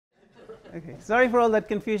Okay, sorry for all that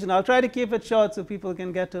confusion. I'll try to keep it short so people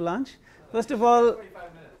can get to lunch. First of all, 45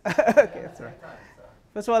 minutes. okay, that's right.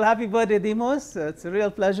 First of all, happy birthday, Demos. It's a real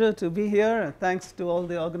pleasure to be here. Thanks to all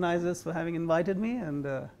the organizers for having invited me, and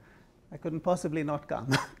I couldn't possibly not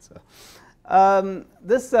come. So,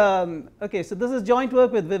 okay, so this is joint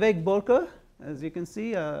work with Vivek Borkar. As you can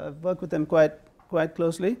see, I've worked with him quite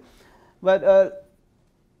closely. But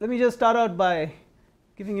let me just start out by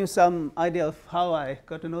giving you some idea of how I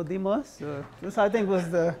got to know Demos. This, I think, was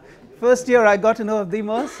the first year I got to know of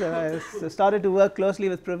Demos. I started to work closely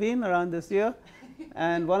with Praveen around this year.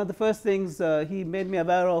 And one of the first things he made me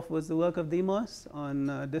aware of was the work of Demos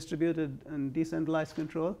on distributed and decentralized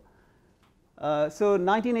control. So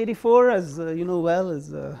 1984, as you know well,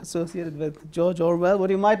 is associated with George Orwell.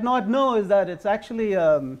 What you might not know is that it's actually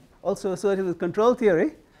also associated with control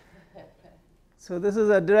theory. So this is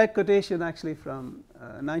a direct quotation actually from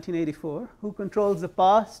 1984. Who controls the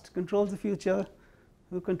past, controls the future.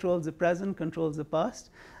 Who controls the present, controls the past.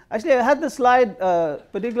 Actually, I had this slide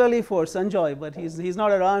particularly for Sanjoy, but he's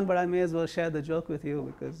not around, but I may as well share the joke with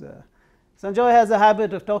you because Sanjoy has a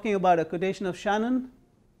habit of talking about a quotation of Shannon.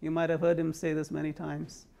 You might have heard him say this many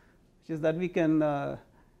times, which is that we can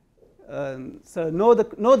sort of know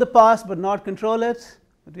the past but not control it,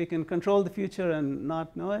 but we can control the future and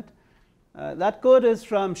not know it. That quote is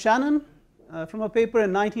from Shannon, from a paper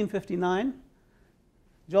in 1959.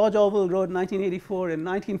 George Orwell wrote 1984 in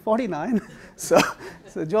 1949. so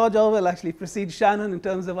George Orwell actually precedes Shannon in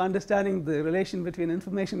terms of understanding the relation between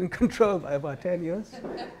information and control by about 10 years.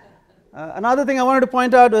 Another thing I wanted to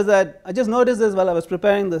point out was that I just noticed this while I was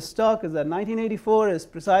preparing this talk, is that 1984 is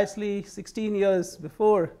precisely 16 years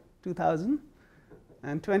before 2000,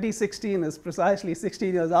 and 2016 is precisely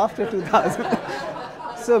 16 years after 2000.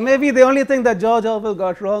 So maybe the only thing that George Orwell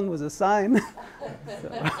got wrong was a sign.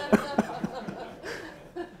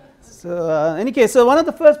 So in any case, so one of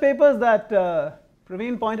the first papers that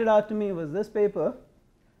Praveen pointed out to me was this paper,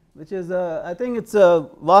 which is, I think it's a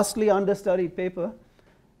vastly understudied paper.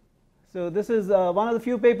 So this is one of the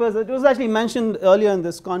few papers that was actually mentioned earlier in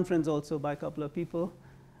this conference also by a couple of people,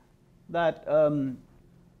 that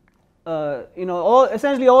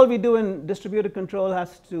essentially all we do in distributed control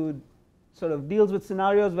has to sort of deals with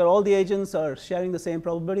scenarios where all the agents are sharing the same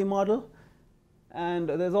probability model. And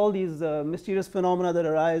there's all these mysterious phenomena that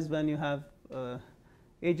arise when you have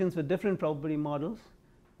agents with different probability models.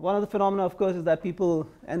 One of the phenomena, of course, is that people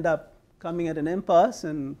end up coming at an impasse,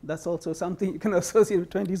 and that's also something you can associate with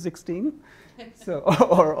 2016, so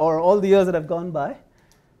or all the years that have gone by.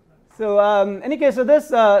 So in any case, so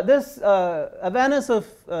this awareness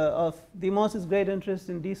of Demos's great interest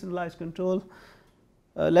in decentralized control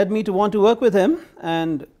led me to want to work with him.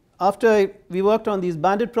 And after we worked on these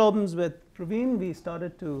bandit problems with Praveen, we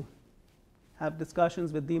started to have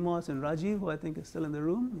discussions with Demos and Rajiv, who I think is still in the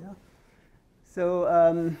room. Yeah. So,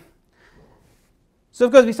 so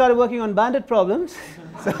of course, we started working on bandit problems.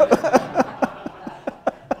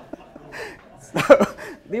 So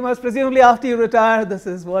Demos, presumably after you retire, this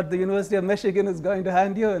is what the University of Michigan is going to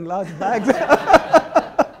hand you in large bags.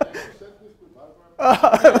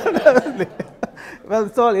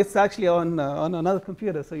 Well, it's actually on another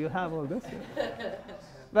computer, so you have all this. Yeah.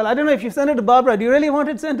 Well, I don't know if you sent it to Barbara. Do you really want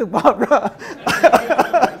it sent to Barbara?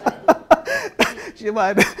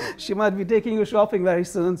 she might be taking you shopping very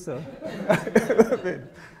soon. So,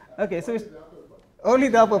 okay, so it's only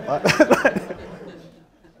the upper part.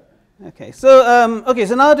 Okay, so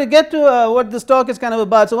so now to get to what this talk is kind of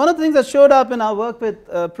about. So one of the things that showed up in our work with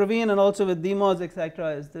Praveen and also with Demos,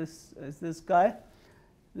 etc., is this guy,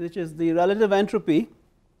 which is the relative entropy.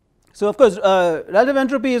 So of course, relative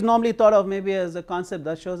entropy is normally thought of maybe as a concept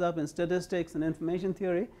that shows up in statistics and information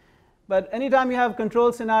theory. But anytime you have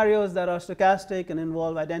control scenarios that are stochastic and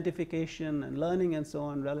involve identification and learning and so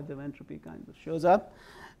on, relative entropy kind of shows up.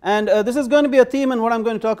 And this is going to be a theme in what I'm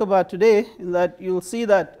going to talk about today, in that you'll see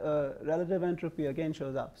that relative entropy again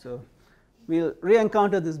shows up. So we'll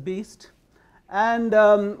re-encounter this beast. And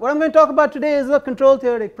what I'm going to talk about today is a control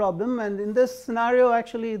theoretic problem. And in this scenario,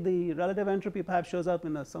 actually, the relative entropy perhaps shows up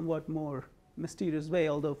in a somewhat more mysterious way,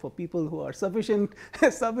 although for people who are sufficiently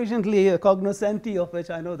cognoscenti, of which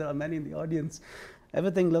I know there are many in the audience,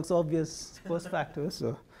 everything looks obvious post facto.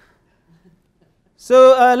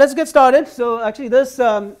 So let's get started. So actually, this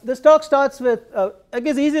talk starts with, I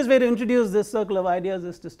guess the easiest way to introduce this circle of ideas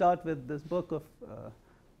is to start with this book of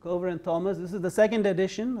Cover and Thomas. This is the second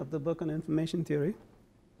edition of the book on information theory.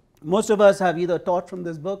 Most of us have either taught from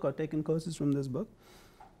this book or taken courses from this book.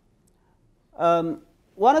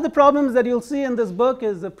 One of the problems that you'll see in this book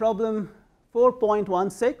is the problem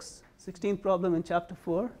 4.16, 16th problem in chapter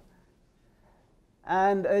 4.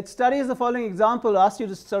 And it studies the following example, asks you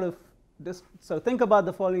to sort of think about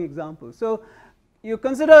the following example. So you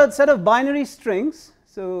consider a set of binary strings,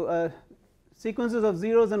 so sequences of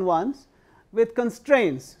zeros and ones with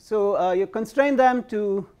constraints. So you constrain them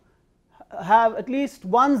to have at least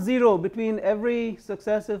one zero between every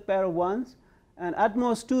successive pair of ones, and at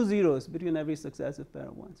most two zeros between every successive pair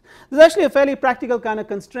of ones. This is actually a fairly practical kind of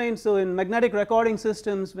constraint. So in magnetic recording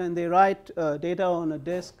systems, when they write data on a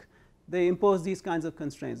disk, they impose these kinds of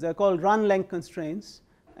constraints. They're called run length constraints,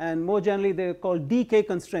 and more generally they're called dk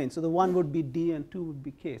constraints. So the one would be d and two would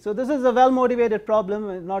be k. So this is a well motivated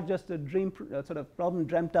problem, not just a dream sort of problem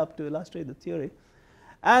dreamt up to illustrate the theory.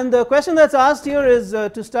 And the question that's asked here is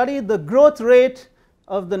to study the growth rate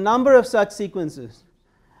of the number of such sequences.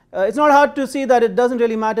 It's not hard to see that it doesn't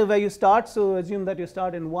really matter where you start, so assume that you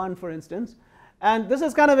start in 1, for instance. And this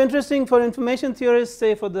is kind of interesting for information theorists,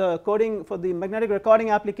 say for the coding, for the magnetic recording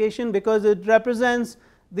application, because it represents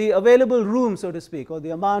the available room, so to speak, or the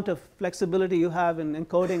amount of flexibility you have in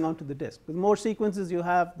encoding onto the disk. The more sequences you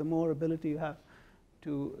have, the more ability you have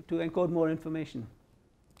to encode more information.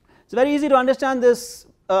 It's very easy to understand this,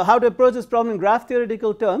 how to approach this problem in graph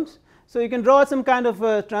theoretical terms. So you can draw some kind of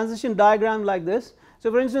a transition diagram like this. So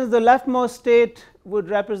for instance, the leftmost state would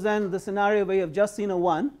represent the scenario where you have just seen a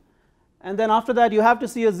 1, and then after that you have to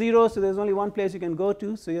see a 0, so there's only one place you can go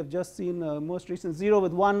to. So you have just seen most recent 0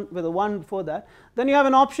 with a 1 before that. Then you have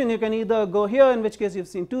an option, you can either go here, in which case you've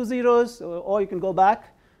seen two zeros, or you can go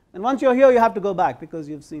back. And once you're here, you have to go back because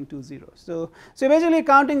you've seen two zeros. So you're basically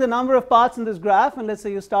counting the number of paths in this graph, and let's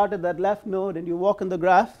say you start at that left node and you walk in the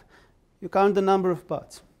graph, you count the number of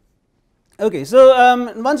paths. Okay,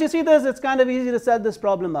 so once you see this, it's kind of easy to set this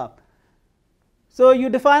problem up. So you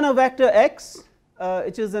define a vector x,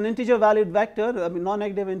 which is an integer valued vector, I mean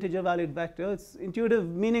non-negative integer valued vector. Its intuitive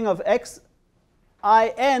meaning of x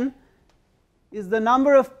I n is the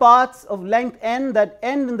number of paths of length n that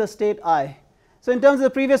end in the state I. So in terms of the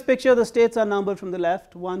previous picture, the states are numbered from the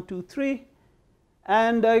left, 1, 2, 3.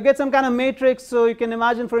 And you get some kind of matrix. So you can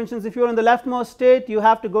imagine, for instance, if you're in the leftmost state, you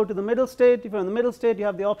have to go to the middle state. If you're in the middle state, you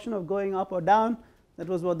have the option of going up or down. That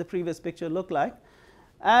was what the previous picture looked like.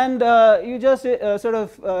 And you just sort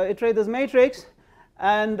of iterate this matrix,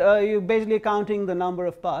 and you're basically counting the number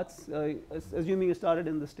of paths, assuming you started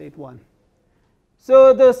in the state 1.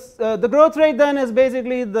 So this, the growth rate then is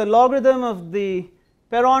basically the logarithm of the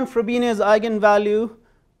Perron-Frobenius eigenvalue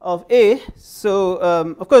of A. So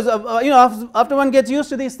of course, you know, after one gets used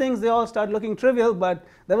to these things, they all start looking trivial, but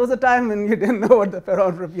there was a time when you didn't know what the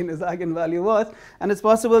Perron-Frobenius eigenvalue was, and it's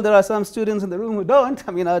possible there are some students in the room who don't.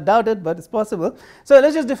 I mean, I doubt it, but it's possible. So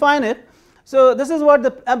let's just define it. So this is what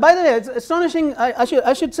the, by the way, it's astonishing.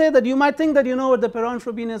 I should say that you might think that you know what the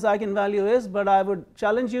Perron-Frobenius eigenvalue is, but I would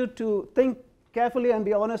challenge you to think carefully and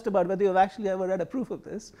be honest about whether you've actually ever read a proof of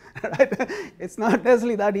this. Right? It's not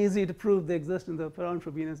necessarily that easy to prove the existence of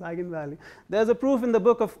Perron-Frobenius eigenvalue. There's a proof in the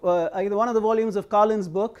book of one of the volumes of Carlin's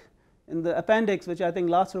book in the appendix, which I think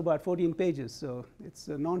lasts for about 14 pages. So it's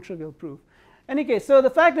a non-trivial proof. In any case, so the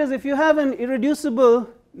fact is, if you have an irreducible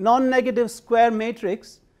non-negative square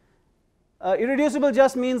matrix, irreducible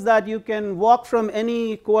just means that you can walk from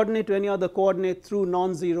any coordinate to any other coordinate through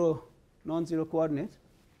non-zero coordinates.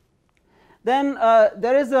 Then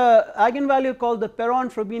there is an eigenvalue called the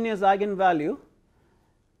Perron-Frobenius eigenvalue,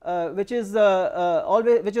 which is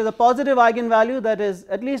a positive eigenvalue that is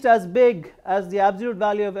at least as big as the absolute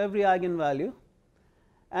value of every eigenvalue,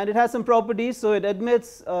 and it has some properties. So it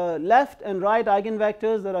admits left and right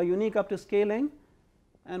eigenvectors that are unique up to scaling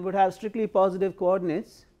and would have strictly positive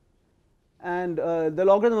coordinates, and the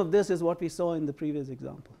logarithm of this is what we saw in the previous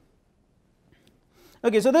example.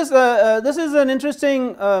 Okay, so this is an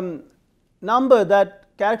interesting number that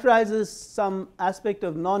characterizes some aspect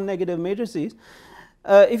of non-negative matrices.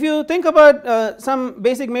 If you think about some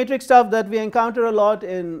basic matrix stuff that we encounter a lot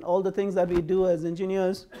in all the things that we do as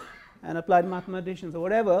engineers and applied mathematicians or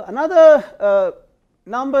whatever, another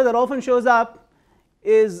number that often shows up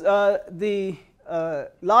is the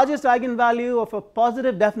largest eigenvalue of a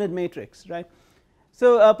positive definite matrix, right?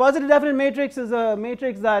 So a positive definite matrix is a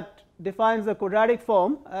matrix that defines a quadratic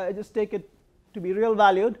form. I just take it to be real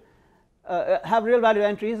valued, have real value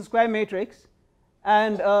entries, a square matrix,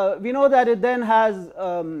 and we know that it then has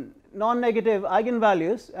non-negative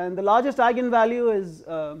eigenvalues, and the largest eigenvalue is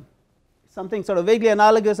something sort of vaguely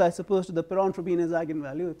analogous, I suppose, to the Perron-Frobenius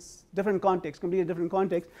eigenvalue. It's different context, completely different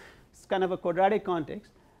context. It's kind of a quadratic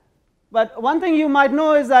context. But one thing you might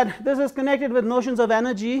know is that this is connected with notions of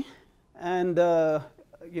energy and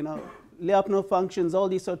you know, Lyapunov functions, all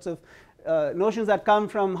these sorts of notions that come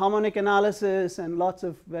from harmonic analysis and lots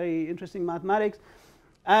of very interesting mathematics.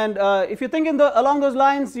 And if you think along those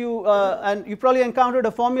lines, and you probably encountered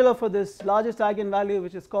a formula for this largest eigenvalue,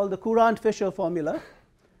 which is called the Courant-Fisher formula,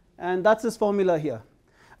 and that's this formula here.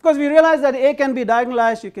 Of course, we realize that A can be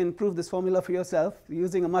diagonalized. You can prove this formula for yourself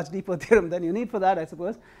using a much deeper theorem than you need for that, I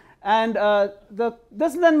suppose. And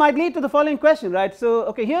this then might lead to the following question, right? So,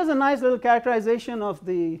 okay, here's a nice little characterization of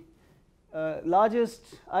the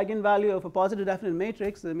largest eigenvalue of a positive definite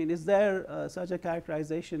matrix. I mean, is there such a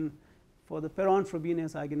characterization for the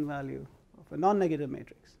Perron-Frobenius eigenvalue of a non-negative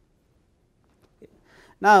matrix?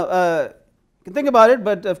 Now, you can think about it,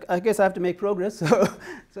 but I guess I have to make progress.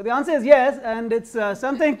 So the answer is yes, and it's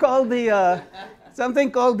something called the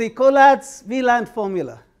Collatz-Wieland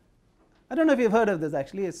formula. I don't know if you've heard of this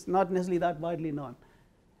actually. It's not necessarily that widely known.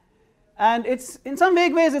 And it's in some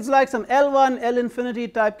vague ways it's like some L1, L infinity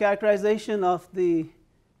type characterization of the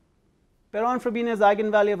Perron-Frobenius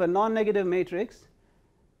eigenvalue of a non-negative matrix,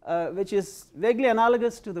 which is vaguely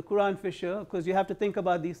analogous to the Courant-Fisher, because you have to think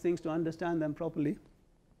about these things to understand them properly.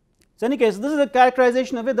 So in any case, this is a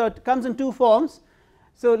characterization of it that comes in two forms.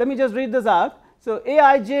 So let me just read this out. So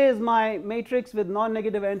Aij is my matrix with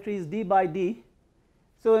non-negative entries d by d.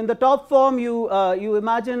 So in the top form, you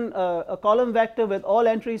imagine a column vector with all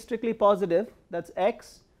entries strictly positive, that's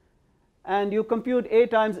x, and you compute A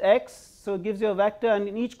times x, so it gives you a vector, and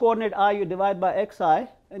in each coordinate I you divide by xi,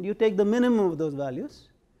 and you take the minimum of those values.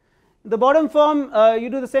 In the bottom form,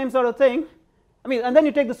 you do the same sort of thing. I mean, and then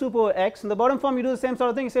you take the sup over x. In the bottom form, you do the same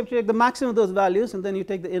sort of thing, except you take the maximum of those values, and then you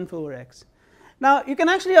take the inf over x. Now, you can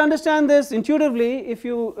actually understand this intuitively if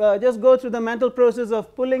you just go through the mental process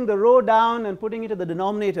of pulling the row down and putting it to the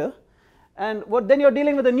denominator. And then you're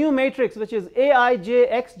dealing with a new matrix, which is Aij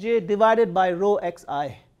xj divided by rho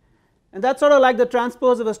xi. And that's sort of like the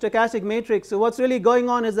transpose of a stochastic matrix. So what's really going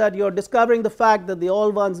on is that you're discovering the fact that the all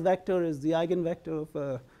ones vector is the eigenvector of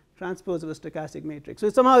a transpose of a stochastic matrix. So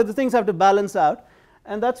somehow the things have to balance out.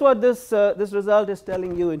 And that's what this result is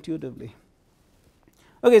telling you intuitively.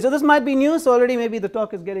 Okay, so this might be new, so already maybe the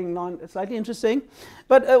talk is getting slightly interesting.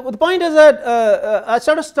 But the point is that I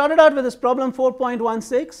sort of started out with this problem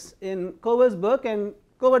 4.16 in Cover's book, and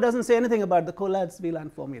Cover doesn't say anything about the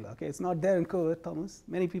Collatz-Wieland formula. Okay, it's not there in Cover-Thomas.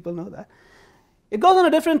 Many people know that. It goes on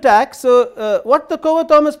a different tack. So what the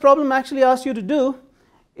Cover-Thomas problem actually asks you to do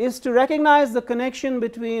is to recognize the connection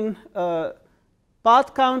between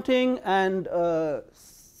path counting and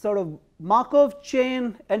sort of Markov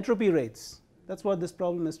chain entropy rates. That's what this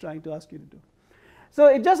problem is trying to ask you to do. So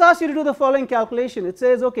it just asks you to do the following calculation. It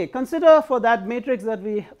says, okay, consider for that matrix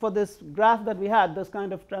for this graph that we had, this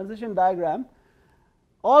kind of transition diagram,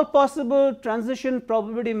 all possible transition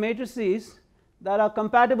probability matrices that are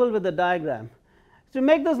compatible with the diagram. To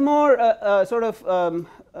make this more sort of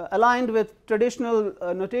aligned with traditional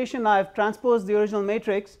notation, I've transposed the original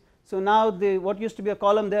matrix. So now what used to be a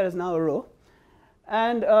column there is now a row.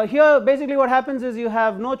 And here basically what happens is you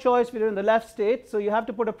have no choice if you're in the left state, so you have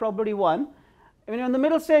to put a probability 1. When you're in the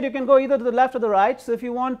middle state, you can go either to the left or the right. So if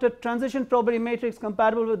you want a transition probability matrix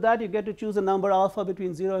compatible with that, you get to choose a number alpha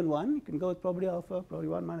between 0 and 1. You can go with probability alpha, probability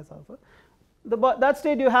 1 minus alpha. That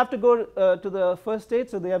state you have to go to the first state,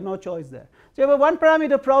 so they have no choice there. So you have a one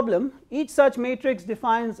parameter problem. Each such matrix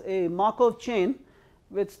defines a Markov chain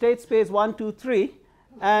with state space 1, 2, 3.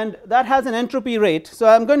 And that has an entropy rate. So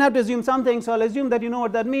I'm going to have to assume something, so I'll assume that you know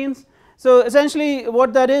what that means. So essentially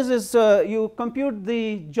what that is you compute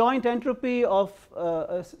the joint entropy of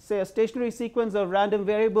say a stationary sequence of random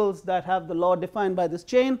variables that have the law defined by this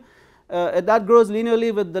chain. That grows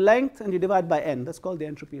linearly with the length, and you divide by n. That's called the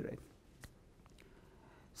entropy rate.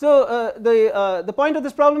 So the point of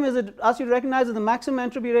this problem is it asks you to recognize that the maximum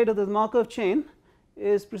entropy rate of this Markov chain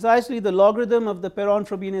is precisely the logarithm of the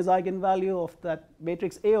Perron-Frobenius eigenvalue of that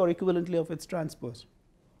matrix A, or equivalently of its transpose.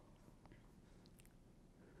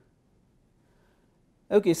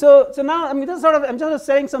 Okay, so now I mean this is sort of I'm just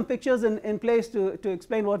setting some pictures in place to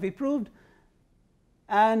explain what we proved,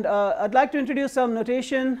 and I'd like to introduce some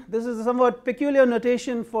notation. This is a somewhat peculiar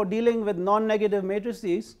notation for dealing with non-negative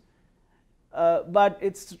matrices, but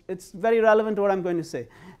it's very relevant to what I'm going to say.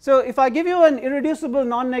 So if I give you an irreducible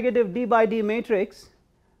non-negative d by d matrix,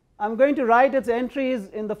 I'm going to write its entries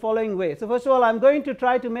in the following way. So first of all, I'm going to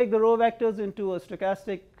try to make the row vectors into a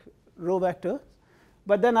stochastic row vector,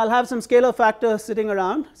 but then I'll have some scalar factor sitting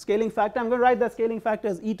around, scaling factor. I'm going to write that scaling factor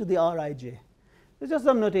as e to the rij. It's just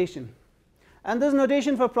some notation. And this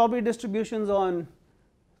notation for probability distributions on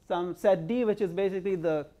some set D, which is basically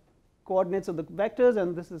the coordinates of the vectors,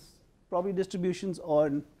 and this is probability distributions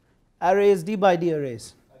on arrays, d by d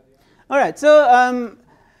arrays. All right, so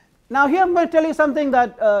now here I'm going to tell you something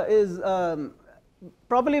that is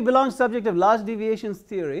probably belongs to the subject of large deviations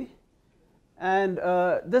theory. And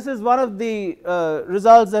this is one of the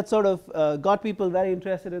results that sort of got people very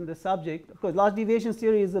interested in this subject. Of course, large deviations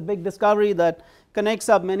theory is a big discovery that connects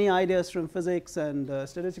up many ideas from physics and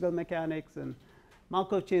statistical mechanics and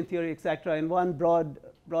Markov chain theory, etc., in one broad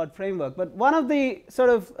framework. But one of the sort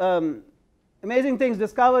of amazing things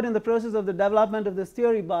discovered in the process of the development of this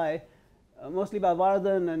theory by mostly by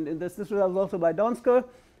Vardhan, and this result also by Donsker,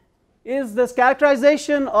 is this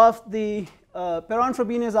characterization of the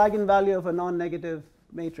Perron-Frobenius eigenvalue of a non-negative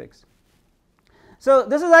matrix. So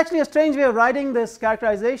this is actually a strange way of writing this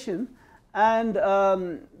characterization, and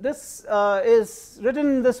this is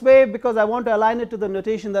written this way because I want to align it to the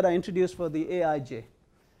notation that I introduced for the Aij.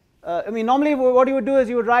 I mean, normally what you would do is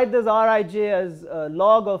you would write this Rij as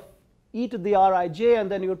log of e to the Rij,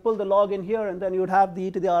 and then you would pull the log in here, and then you would have the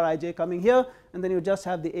e to the Rij coming here, and then you would just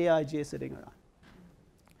have the Aij sitting around.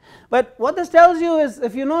 But what this tells you is,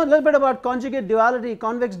 if you know a little bit about conjugate duality,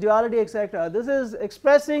 convex duality, etc., this is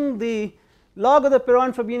expressing the log of the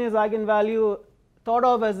Perron-Frobenius eigenvalue thought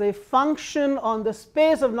of as a function on the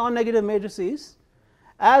space of non-negative matrices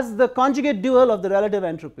as the conjugate dual of the relative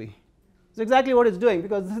entropy. It's exactly what it's doing,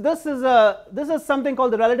 because this is something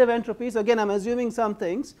called the relative entropy. So again, I'm assuming some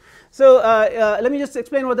things. So let me just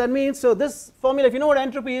explain what that means. So this formula, if you know what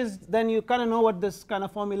entropy is, then you kind of know what this kind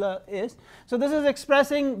of formula is. So this is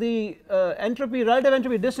expressing the entropy, relative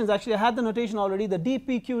entropy distance. Actually, I had the notation already, the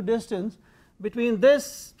dpq distance between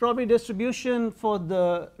this probability distribution for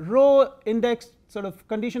the rho index sort of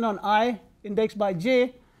condition on I indexed by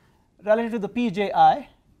j relative to the pji.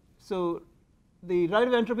 So the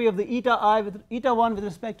relative entropy of the eta I with eta 1 with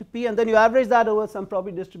respect to p, and then you average that over some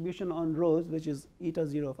probability distribution on rows, which is eta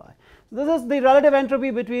 0 of I. So this is the relative entropy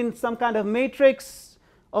between some kind of matrix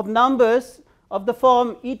of numbers of the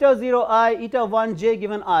form eta 0 I, eta 1 j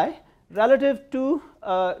given I, relative to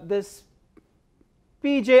this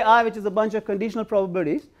pji, which is a bunch of conditional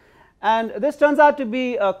probabilities. And this turns out to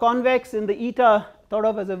be convex in the eta thought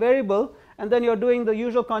of as a variable, and then you're doing the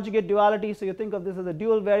usual conjugate duality, so you think of this as a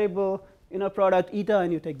dual variable inner product eta,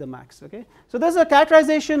 and you take the max. Okay, so this is a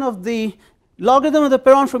characterization of the logarithm of the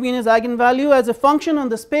Perron-Frobenius eigenvalue as a function on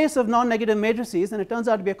the space of non-negative matrices, and it turns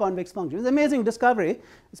out to be a convex function. It's an amazing discovery.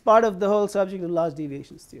 It's part of the whole subject of large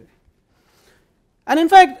deviations theory. And in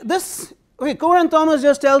fact, this Cohen and Thomas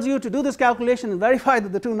just tells you to do this calculation and verify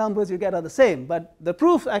that the two numbers you get are the same, but the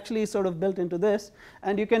proof actually is sort of built into this,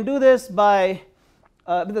 and you can do this by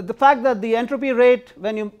the fact that the entropy rate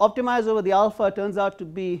when you optimize over the alpha turns out to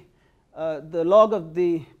be the log of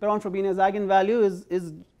the Perron-Frobenius eigenvalue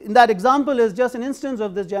is in that example is just an instance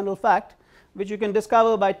of this general fact, which you can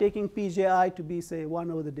discover by taking pji to be, say, 1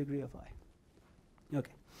 over the degree of I.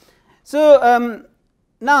 Okay, so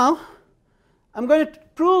now I'm going to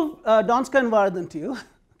prove Donsker and Vardhan to you.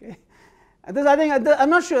 Okay, and this I think I'm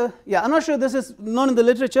not sure. Yeah, I'm not sure this is known in the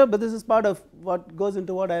literature, but this is part of what goes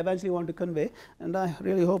into what I eventually want to convey, and I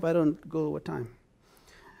really hope I don't go over time.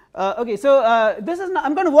 Okay, so this is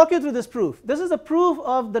I'm going to walk you through this proof. This is a proof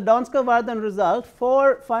of the Donsker-Vardhan result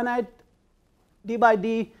for finite d by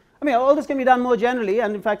d. I mean, all this can be done more generally,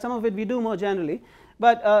 and in fact some of it we do more generally,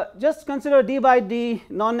 but just consider d by d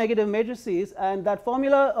non-negative matrices, and that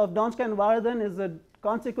formula of Donsker and Vardhan is a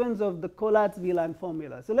consequence of the Collatz-Wieland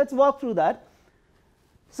formula. So let's walk through that.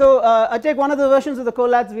 So I take one of the versions of the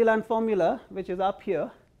Collatz-Wieland formula, which is up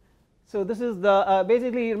here. So this is the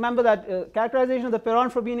basically remember that characterization of the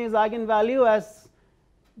Perron-Frobenius eigenvalue as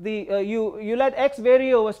the you let x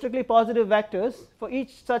vary over strictly positive vectors. For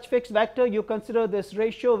each such fixed vector, you consider this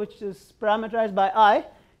ratio, which is parameterized by I.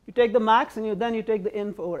 You take the max, and then you take the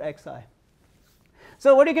inf over xi.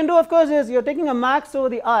 So what you can do, of course, is you're taking a max over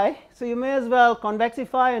the I, so you may as well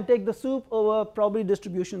convexify and take the sup over probability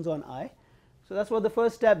distributions on I. So that's what the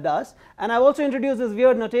first step does. And I've also introduced this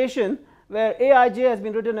weird notation where Aij has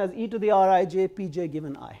been written as e to the Rij pj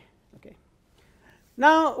given I. Okay.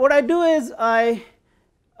 Now what I do is I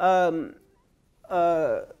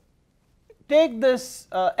take this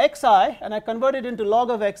xi and I convert it into log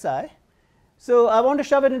of xi. So I want to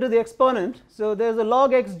shove it into the exponent. So there's a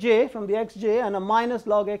log xj from the xj and a minus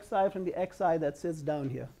log xi from the xi that sits down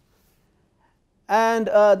here. And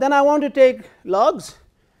then I want to take logs.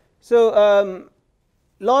 So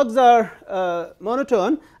logs are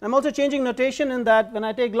monotone. I'm also changing notation in that when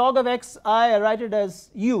I take log of xi, I write it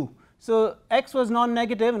as u. So x was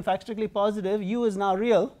non-negative, in fact strictly positive, u is now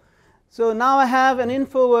real. So now I have an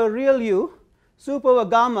inf over real u, sup over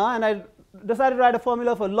gamma, and I decided to write a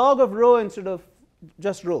formula for log of rho instead of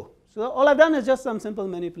just rho. So all I've done is just some simple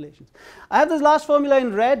manipulations. I have this last formula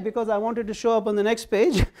in red because I wanted to show up on the next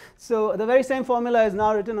page. So the very same formula is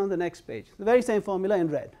now written on the next page. The very same formula in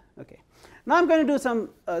red. Okay. Now I'm going to do some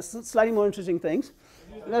slightly more interesting things.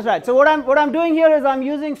 That's right. So what I'm doing here is I'm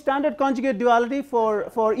using standard conjugate duality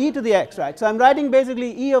for e to the x, right? So I'm writing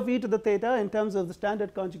basically e of e to the theta in terms of the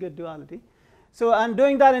standard conjugate duality. So I'm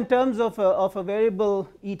doing that in terms of a variable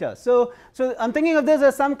eta. So I'm thinking of this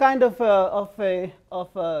as some kind of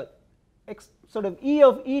sort of e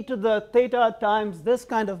of e to the theta times this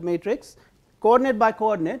kind of matrix, coordinate by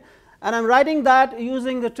coordinate, and I'm writing that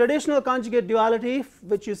using the traditional conjugate duality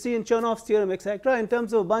which you see in Chernov's theorem, etc., in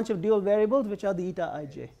terms of a bunch of dual variables which are the eta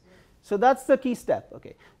ij. So that's the key step.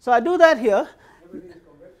 Okay. So I do that here.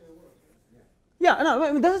 Yeah, no,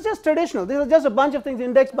 I mean, this is just traditional. This is just a bunch of things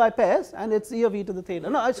indexed by pairs, and it's e of e to the theta.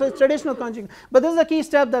 No, so it's traditional conjugate. But this is a key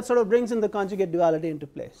step that sort of brings in the conjugate duality into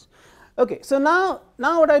place. Okay, so now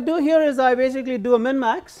what I do here is I basically do a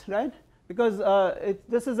min-max, right? Because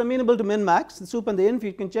this is amenable to min-max, the sup and the inf.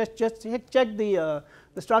 You can just check the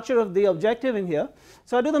structure of the objective in here.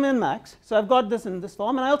 So I do the min-max. So I've got this in this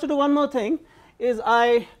form, and I also do one more thing. Is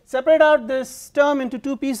I separate out this term into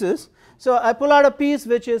two pieces. So I pull out a piece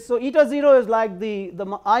which is, so eta 0 is like the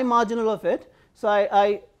I marginal of it. So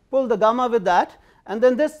I pull the gamma with that, and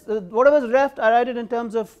then this whatever is left I write it in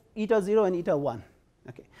terms of eta 0 and eta 1.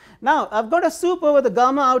 Okay. Now I've got a sup over the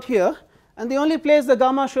gamma out here, and the only place the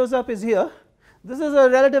gamma shows up is here. This is a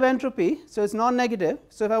relative entropy, so it's non-negative.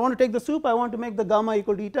 So if I want to take the sup, I want to make the gamma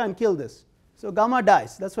equal to eta and kill this. So gamma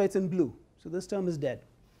dies. That's why it's in blue. So this term is dead.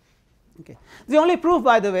 Okay. The only proof,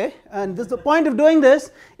 by the way, and the point of doing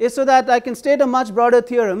this is so that I can state a much broader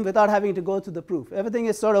theorem without having to go through the proof. Everything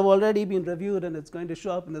is sort of already been reviewed, and it's going to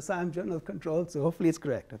show up in the SAM Journal of Control, so hopefully it's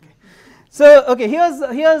correct. Okay. So okay,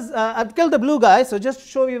 here's I've killed the blue guy, so just to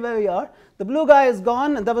show you where we are. The blue guy is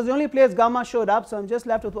gone, and that was the only place gamma showed up, so I'm just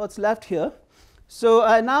left with what's left here. So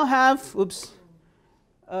I now have, oops,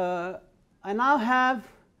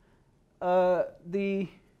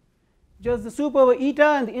 just the sup over eta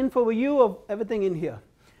and the inf over u of everything in here.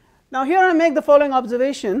 Now here I make the following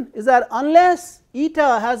observation, is that unless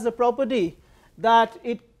eta has the property that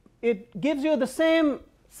it gives you the same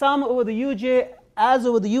sum over the uj as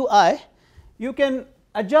over the ui, you can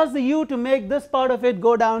adjust the u to make this part of it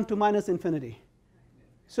go down to minus infinity.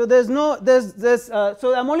 So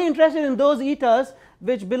so I'm only interested in those etas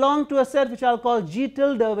which belong to a set which I'll call G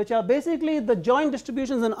tilde, which are basically the joint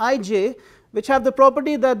distributions in ij which have the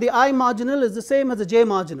property that the I marginal is the same as the j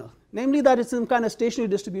marginal, namely that it's some kind of stationary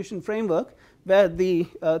distribution framework where the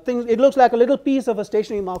it looks like a little piece of a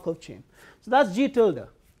stationary Markov chain. So that's G tilde,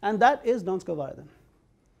 and that is Donskoy-Varden.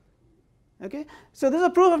 Okay. So this is a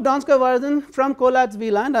proof of Donskoy-Varden from Collat's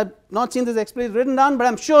VLAND. I've not seen this explicitly written down, but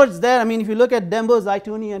I'm sure it's there. I mean, if you look at Dembo's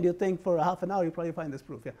iTunes and you think for half an hour, you probably find this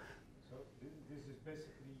proof. Yeah. So this is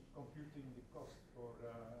basically computing the cost for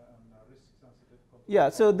risk-sensitive. Yeah.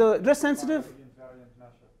 So the risk-sensitive.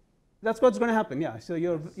 That's what's going to happen. Yeah. So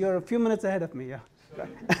you're a few minutes ahead of me. Yeah. So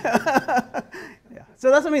yeah. So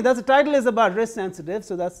that's what I mean. That's the title is about risk-sensitive.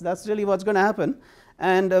 So that's really what's going to happen.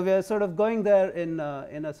 And we're sort of going there in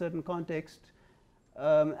a certain context.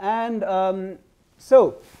 So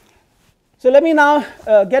let me now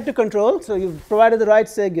get to control. So you've provided the right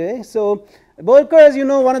segue. So Borker, as you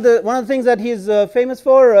know, one of the things that he's famous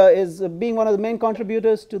for is being one of the main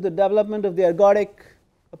contributors to the development of the ergodic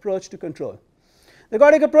approach to control. The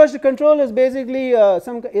ergodic approach to control is basically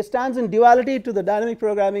it stands in duality to the dynamic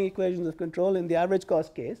programming equations of control in the average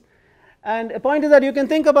cost case. And a point is that you can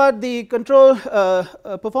think about the control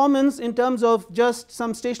performance in terms of just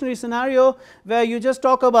some stationary scenario where you just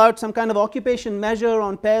talk about some kind of occupation measure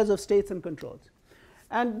on pairs of states and controls.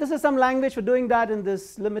 And this is some language for doing that in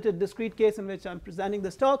this limited discrete case in which I'm presenting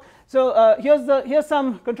this talk. So here's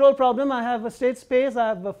some control problem. I have a state space. I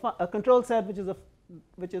have a control set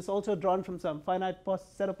which is also drawn from some finite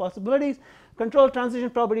set of possibilities. Control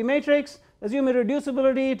transition property matrix. Assume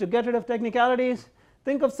irreducibility to get rid of technicalities.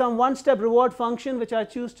 Think of some one-step reward function which I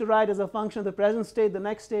choose to write as a function of the present state, the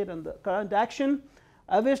next state, and the current action.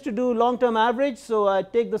 I wish to do long-term average, so I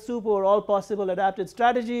take the sup over all possible adapted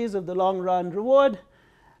strategies of the long-run reward.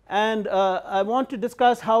 And I want to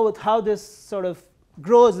discuss how this sort of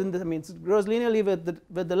grows in this. I mean, it grows linearly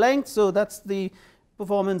with the length, so that's the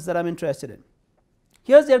performance that I'm interested in.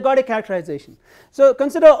 Here's the ergodic characterization. So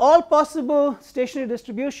consider all possible stationary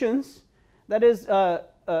distributions, that is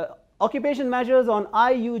occupation measures on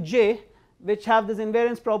IUJ which have this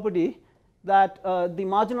invariance property that the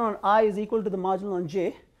marginal on I is equal to the marginal on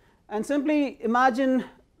J, and simply imagine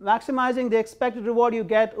maximizing the expected reward you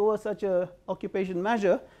get over such a occupation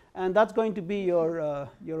measure, and that's going to be your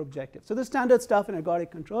objective. So this is standard stuff in ergodic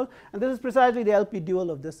control, and this is precisely the LP dual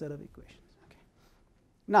of this set of equations. Okay.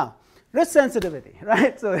 Now, risk sensitivity,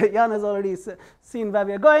 right? So Jan has already seen where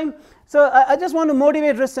we are going. So I just want to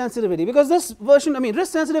motivate risk sensitivity, because this version, I mean,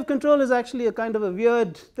 risk sensitive control is actually a kind of a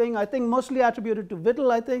weird thing. I think mostly attributed to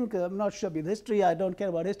Whittle. I think I'm not sure with history. I don't care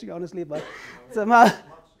about history honestly, but somehow.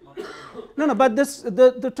 No, but this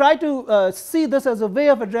to try to see this as a way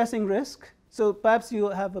of addressing risk. So perhaps you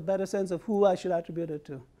have a better sense of who I should attribute it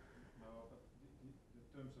to.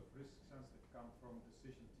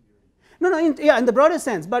 No, yeah, in the broadest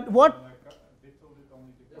sense. But what?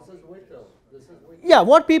 Yeah,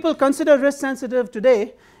 what people consider risk sensitive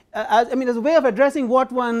today, as a way of addressing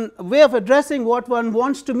what one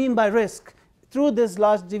wants to mean by risk through this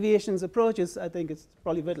large deviations approach is, I think it's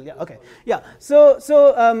probably Whittle. Yeah, okay, yeah. So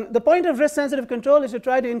the point of risk sensitive control is to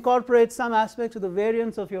try to incorporate some aspects of the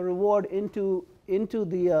variance of your reward into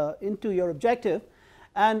your objective.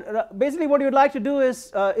 And basically what you would like to do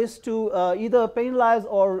is to either penalize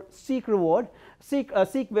or seek reward, seek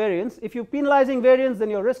variance. If you're penalizing variance, then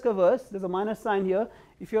you're risk averse. There's a minus sign here.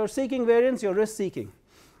 If you're seeking variance, you're risk seeking.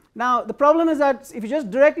 Now the problem is that if you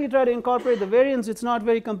just directly try to incorporate the variance, it's not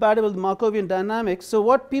very compatible with Markovian dynamics. So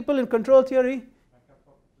what people in control theory,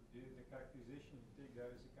 the characterization you take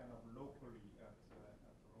there is a kind of locally at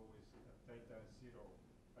rho is theta is 0.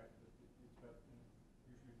 In fact,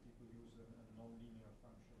 usually people use a non-linear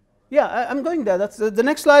function. Yeah, I'm going there. That's the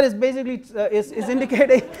next slide is basically is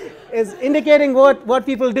indicating what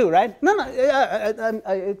people do, right? No,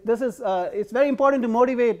 this is it's very important to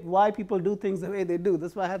motivate why people do things the way they do.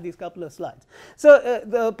 That's why I have these couple of slides. So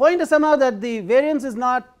the point is somehow that the variance is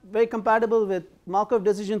not very compatible with Markov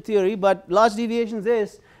decision theory, but large deviations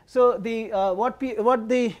is. So the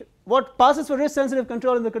what passes for risk sensitive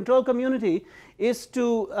control in the control community is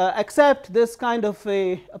to accept this kind of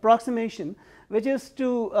a approximation, which is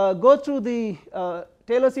to go through the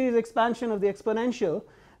Taylor series expansion of the exponential.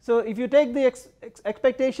 So if you take the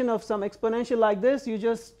expectation of some exponential like this, you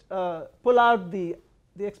just pull out the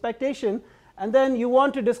expectation, and then you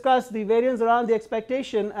want to discuss the variance around the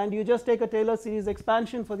expectation, and you just take a Taylor series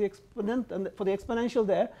expansion for the exponent and for the exponential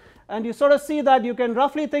there, and you sort of see that you can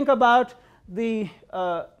roughly think about the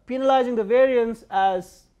penalizing the variance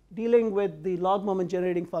as dealing with the log moment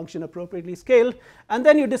generating function appropriately scaled, and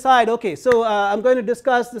then you decide, okay, so I'm going to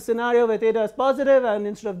discuss the scenario where theta is positive, and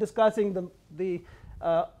instead of discussing the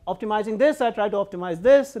optimizing this, I try to optimize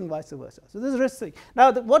this, and vice versa. So this is risk seeking.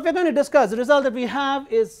 Now what we're going to discuss, the result that we have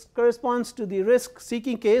corresponds to the risk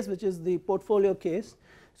seeking case, which is the portfolio case.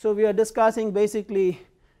 So we are discussing basically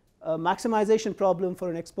a maximization problem for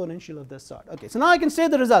an exponential of this sort. Okay, so now I can say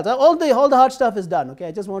the results. All the hard stuff is done. Okay,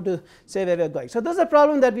 I just want to say where we're going. So this is a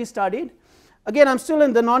problem that we studied. Again, I'm still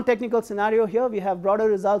in the non-technical scenario here. We have broader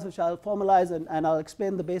results which I'll formalize and I'll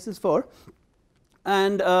explain the basis for.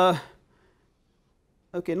 And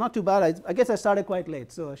okay, not too bad. I guess I started quite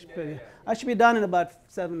late, so I should be done in about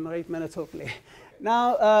 7 or 8 minutes hopefully.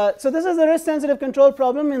 Now, so this is a risk sensitive control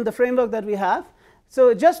problem in the framework that we have.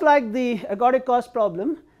 So just like the ergodic cost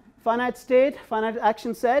problem, finite state, finite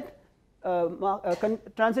action set,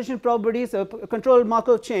 transition probabilities, a controlled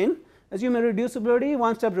Markov chain, assume irreducibility,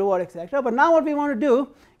 one-step reward, etc. But now what we want to do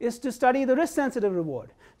is to study the risk sensitive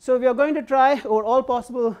reward. So we are going to try over all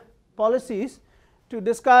possible policies to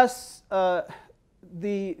discuss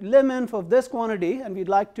the limit of this quantity, and we'd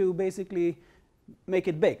like to basically make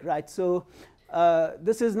it big, right? So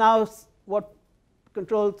this is now what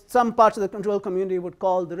some parts of the control community would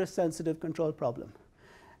call the risk sensitive control problem.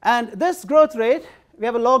 And this growth rate, we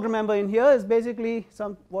have a log, remember, in here, is basically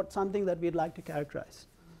something that we'd like to characterize.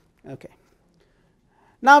 Okay.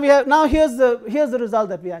 Now here's the result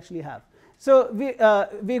that we actually have. So we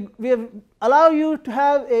allow you to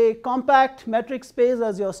have a compact metric space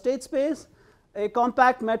as your state space, a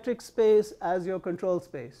compact metric space as your control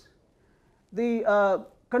space. The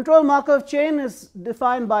control Markov chain is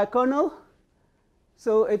defined by kernel.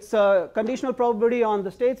 So it's a conditional probability on the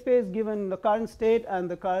state space given the current state and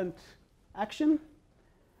the current action.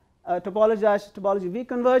 Topology V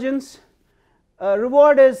convergence.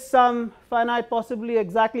 Reward is some finite, possibly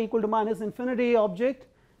exactly equal to minus infinity object,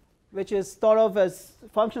 which is thought of as a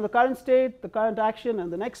function of the current state, the current action,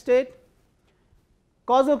 and the next state.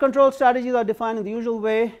 Causal control strategies are defined in the usual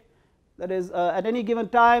way. That is, at any given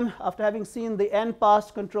time, after having seen the n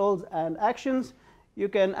past controls and actions, you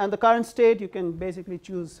can, and the current state, you can basically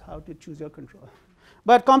choose how to choose your control.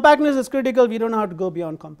 But compactness is critical. We don't know how to go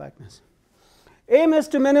beyond compactness. Aim is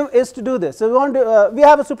to do this. So we want to we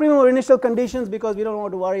have a supreme over initial conditions because we don't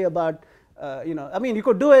want to worry about I mean you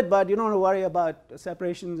could do it, but you don't want to worry about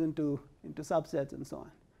separations into subsets and so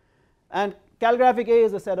on. And calligraphic A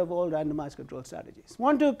is a set of all randomized control strategies.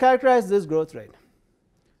 Want to characterize this growth rate.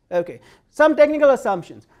 Okay, some technical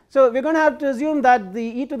assumptions. So we're going to have to assume that the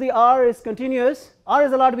e to the r is continuous. R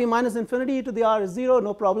is allowed to be minus infinity, e to the r is 0,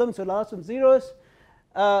 no problem, so it allows some zeros.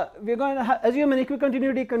 We're going to assume an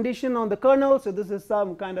equicontinuity condition on the kernel, so this is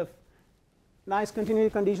some kind of nice continuity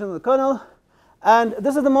condition on the kernel. And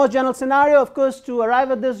this is the most general scenario. Of course, to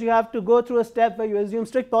arrive at this, you have to go through a step where you assume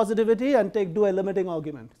strict positivity and do a limiting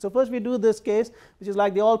argument. So first we do this case, which is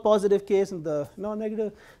like the all positive case and the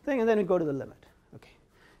non-negative thing, and then we go to the limit. Okay.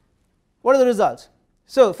 What are the results?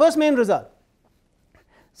 So first main result.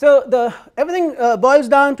 So everything boils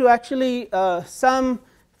down to actually some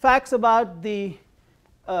facts about the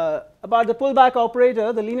pullback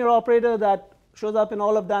operator, the linear operator that shows up in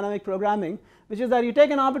all of dynamic programming, which is that you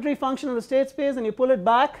take an arbitrary function in the state space and you pull it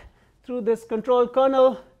back through this controlled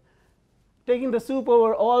kernel, taking the soup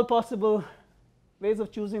over all possible ways of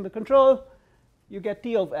choosing the control, you get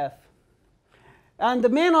T of f. And the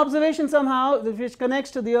main observation somehow, which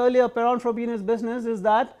connects to the earlier Perron-Frobenius business, is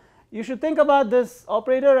that you should think about this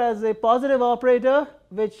operator as a positive operator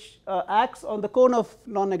which acts on the cone of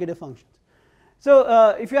non-negative functions.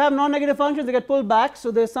 So if you have non-negative functions, they get pulled back. So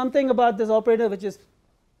there's something about this operator which is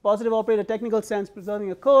positive operator technical sense,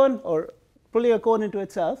 preserving a cone or pulling a cone into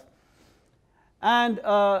itself. And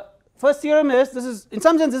first theorem is, this is in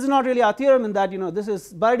some sense this is not really our theorem in that this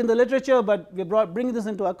is buried in the literature, but we're bringing this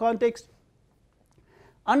into our context.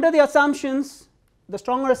 Under the assumptions, the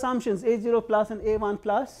stronger assumptions A0 plus and A1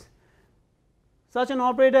 plus, such an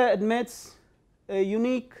operator admits a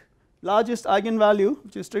unique largest eigenvalue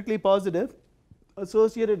which is strictly positive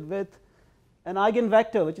associated with an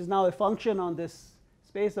eigenvector which is now a function on this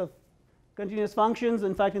space of continuous functions,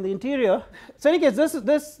 in fact in the interior. So in any case,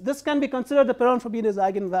 this can be considered the Perron-Frobenius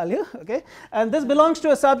eigenvalue, okay? And this belongs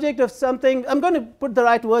to a subject of something. I'm going to put the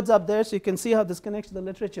right words up there so you can see how this connects to the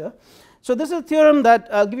literature. So this is a theorem that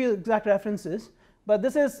I'll give you exact references, but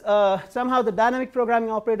this is somehow the dynamic programming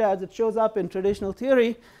operator as it shows up in traditional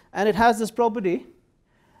theory, and it has this property.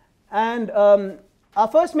 And our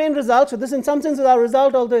first main result, so this in some sense is our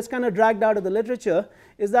result, although it's kind of dragged out of the literature,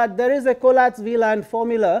 is that there is a Collatz-Wieland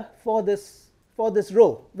formula for this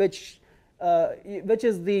rho, which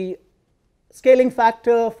is the scaling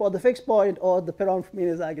factor for the fixed point or the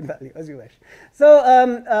Perron-Frobenius eigenvalue, as you wish. So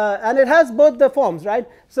and it has both the forms, right?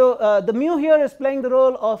 So the mu here is playing the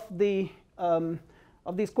role of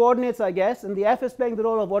these coordinates, I guess, and the f is playing the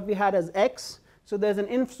role of what we had as x. So there's an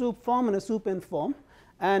inf sup form and a sup inf form.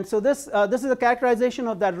 And so this is a characterization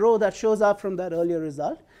of that rho that shows up from that earlier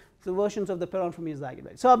result. So versions of the Perron-Frobenius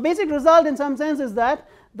eigenvalue. So our basic result in some sense is that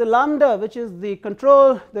the lambda, which is the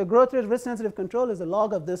control, the growth rate risk sensitive control, is a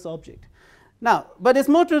log of this object. Now, but it's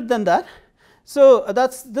more to it than that. So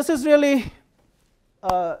this is really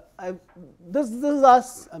this is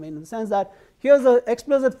us. I mean, in the sense that here's an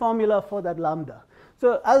explicit formula for that lambda.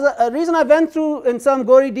 So as a reason I went through in some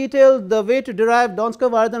gory detail the way to derive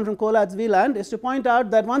Donskoy-Varden from Collatz-Wieland is to point out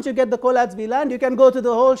that once you get the Collatz-Wieland, you can go to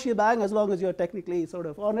the whole shebang as long as you're technically sort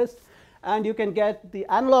of honest, and you can get the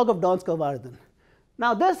analog of Donskoy-Varden.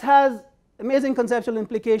 Now this has amazing conceptual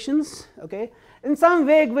implications. Okay, in some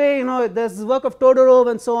vague way, there's the work of Todorov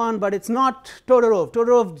and so on, but it's not Todorov.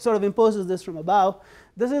 Todorov sort of imposes this from above.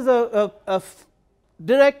 This is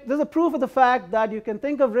there's a proof of the fact that you can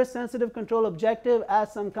think of risk sensitive control objective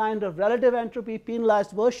as some kind of relative entropy penalized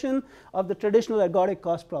version of the traditional ergodic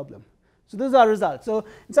cost problem. So this is our result. So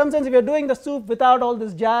in some sense, if you're doing the soup without all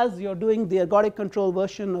this jazz, you're doing the ergodic control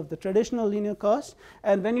version of the traditional linear cost.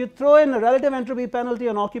 And when you throw in a relative entropy penalty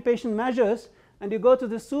on occupation measures and you go to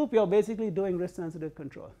the soup, you're basically doing risk sensitive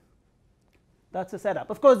control. That's the setup.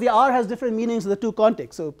 Of course, the R has different meanings in the two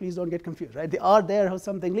contexts, so please don't get confused, right? The R there has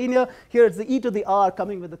something linear. Here it's the e to the R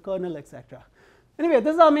coming with the kernel, etc. Anyway,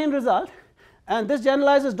 this is our main result. And this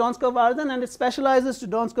generalizes Donskoy-Varden, and it specializes to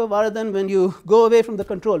Donskoy-Varden when you go away from the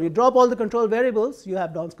control. You drop all the control variables, you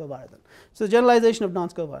have Donskoy-Varden. So generalization of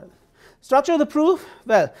Donskoy-Varden. Structure of the proof,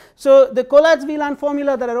 well, so the Collatz-Wieland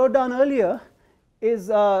formula that I wrote down earlier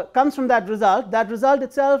comes from that result. That result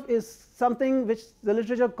itself is something which the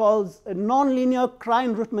literature calls a nonlinear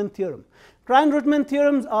Krein-Ruttmann theorem. Krein-Ruttmann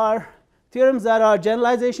theorems are theorems that are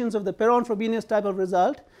generalizations of the Perron-Frobenius type of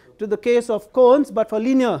result to the case of cones, but for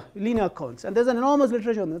linear cones. And there's an enormous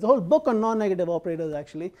literature on this. There's a whole book on non-negative operators,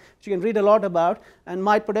 actually, which you can read a lot about and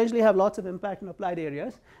might potentially have lots of impact in applied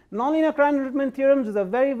areas. Nonlinear Krein-Ruttmann theorems is a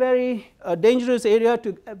very, very dangerous area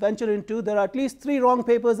to venture into. There are at least 3 wrong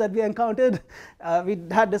papers that we encountered. We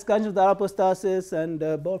had discussions with Arapostasis and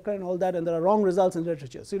Borka and all that, and there are wrong results in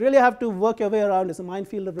literature. So you really have to work your way around. It's a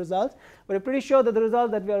minefield of results. But we're pretty sure that the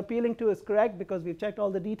result that we are appealing to is correct because we've checked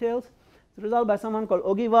all the details. It's a result by someone called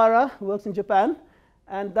Ogiwara, who works in Japan.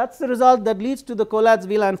 And that's the result that leads to the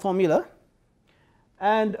Collatz-Wieland formula.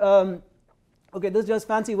 And okay, this is just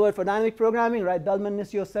fancy word for dynamic programming, right?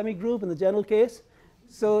 Bellman-Nicios semigroup in the general case.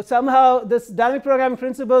 So somehow this dynamic programming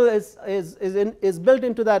principle is built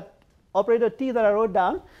into that operator T that I wrote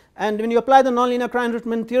down. And when you apply the nonlinear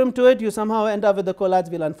Klein-Rutman theorem to it, you somehow end up with the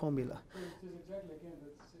Collatz-Wieland formula. It is exactly again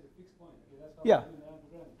that's a fixed point. Okay, that's how Yeah,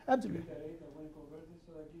 absolutely.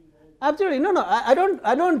 Absolutely. No, no,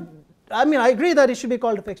 I mean, I agree that it should be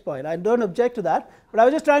called a fixed point. I don't object to that. But I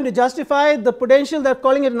was just trying to justify the potential that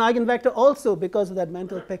calling it an eigenvector also because of that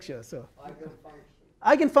mental picture. So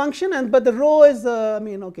eigenfunction, but the rho is, I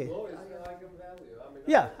mean, okay. Rho is an eigenvalue. I mean,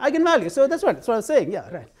 yeah, eigenvalue. So that's what I was saying. Yeah,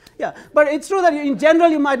 right. Yeah, but it's true that in general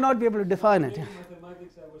you might not be able to define it.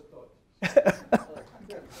 Mathematics I was taught.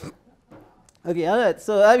 Okay, all right.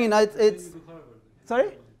 So I mean, it's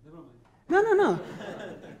sorry. No.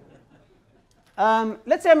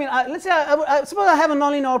 Let's say, I suppose I have a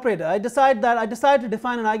nonlinear operator. I decide to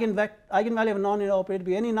define an eigenvalue of a nonlinear operator to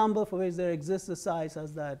be any number for which there exists a psi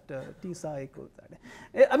such that T psi equals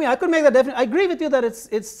that. I mean, I could make that definite. I agree with you that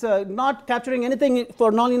it's not capturing anything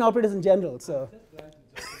for nonlinear operators in general. So.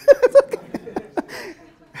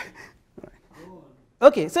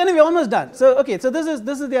 Okay. So anyway, almost done. So okay. So this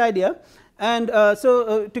is the idea. And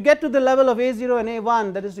to get to the level of A0 and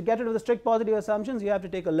A1, that is to get rid of the strict positive assumptions, you have to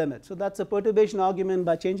take a limit. So that's a perturbation argument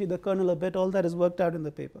by changing the kernel a bit. All that is worked out in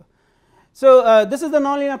the paper. So this is the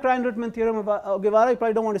nonlinear Klein-Rutman theorem of Guevara. You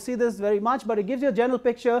probably don't want to see this very much, but it gives you a general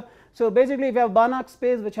picture. So basically, if you have Banach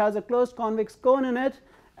space which has a closed convex cone in it,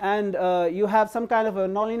 and you have some kind of a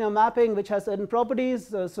nonlinear mapping which has certain properties,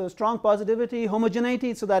 so strong positivity,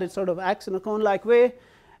 homogeneity, so that it sort of acts in a cone-like way.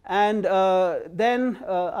 And then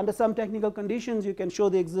under some technical conditions you can show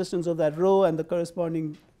the existence of that rho and the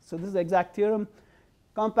corresponding. So this is the exact theorem.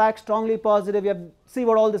 Compact, strongly positive. You have to see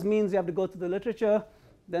what all this means. You have to go through the literature.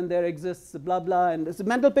 Then there exists blah blah, and the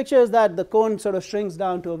mental picture is that the cone sort of shrinks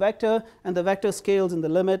down to a vector, and the vector scales in the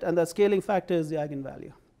limit, and the scaling factor is the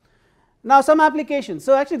eigenvalue. Now some applications.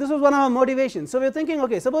 So actually this was one of our motivations. So we're thinking,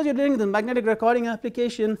 okay, suppose you're doing the magnetic recording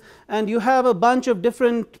application and you have a bunch of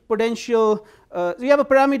different potential, you have a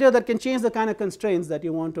parameter that can change the kind of constraints that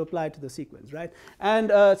you want to apply to the sequence, right?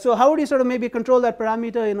 And so how would you sort of maybe control that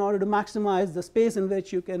parameter in order to maximize the space in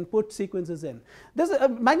which you can put sequences in? This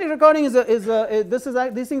magnetic recording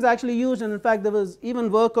these things are actually used, and in fact there was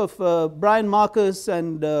even work of Brian Marcus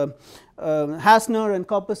and Hassner and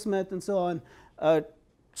Coppersmith and so on,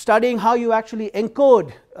 studying how you actually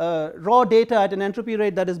encode raw data at an entropy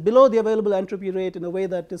rate that is below the available entropy rate in a way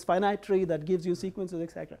that is finite tree that gives you sequences,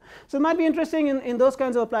 etc. So it might be interesting in those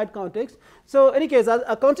kinds of applied contexts. So in any case,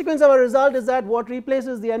 a consequence of our result is that what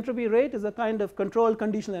replaces the entropy rate is a kind of controlled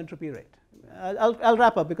conditional entropy rate. I'll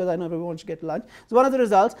wrap up because I know everyone wants to get to lunch. So one of the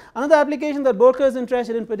results. Another application that Borka is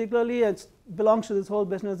interested in particularly, and belongs to this whole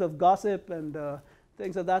business of gossip and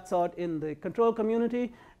things of that sort in the control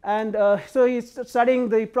community. And so he's studying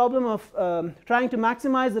the problem of trying to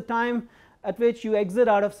maximize the time at which you exit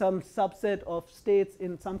out of some subset of states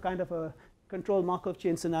in some kind of a control Markov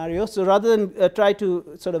chain scenario. So rather than try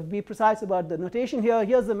to sort of be precise about the notation here,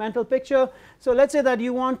 here's the mental picture. So let's say that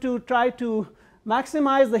you want to try to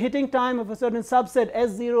maximize the hitting time of a certain subset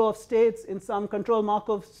S0 of states in some control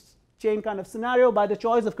Markov chain kind of scenario by the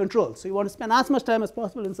choice of control. So you want to spend as much time as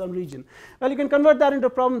possible in some region. Well, you can convert that into a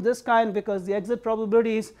problem of this kind because the exit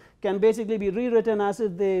probabilities can basically be rewritten as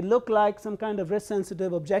if they look like some kind of risk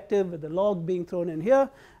sensitive objective with the log being thrown in here,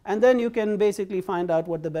 and then you can basically find out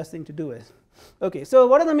what the best thing to do is. Okay, so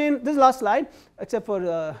what are the main, this is the last slide except for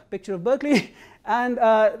a picture of Berkeley, and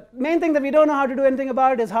main thing that we don't know how to do anything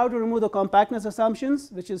about is how to remove the compactness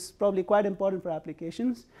assumptions, which is probably quite important for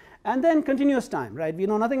applications. And then continuous time, right? We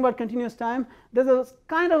know nothing about continuous time. There's a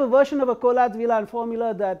kind of a version of a Collatz-Wieland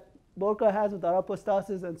formula that Borka has with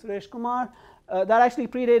Arapostasis and Suresh Kumar that actually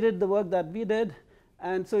predated the work that we did,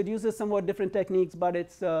 and so it uses somewhat different techniques, but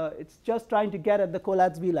it's just trying to get at the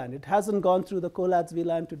Collatz-Wieland. It hasn't gone through the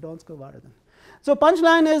Collatz-Wieland to Donskoy-Varadhan. So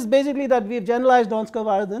punchline is basically that we've generalized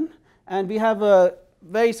Donskoy-Varadhan, and we have a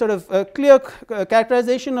very sort of clear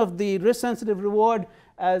characterization of the risk-sensitive reward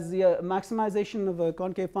as the maximization of a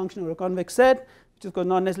concave function or a convex set, which is of course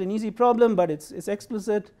not necessarily an easy problem, but it's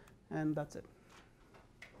explicit, and that's it.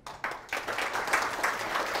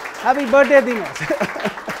 Happy birthday, Dinesh.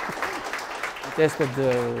 We tested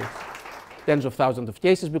tens of thousands of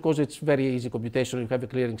cases because it's very easy computation. You have a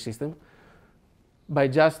clearing system. By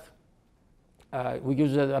just, we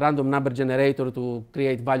use a random number generator to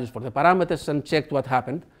create values for the parameters and checked what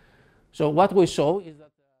happened. So what we saw is that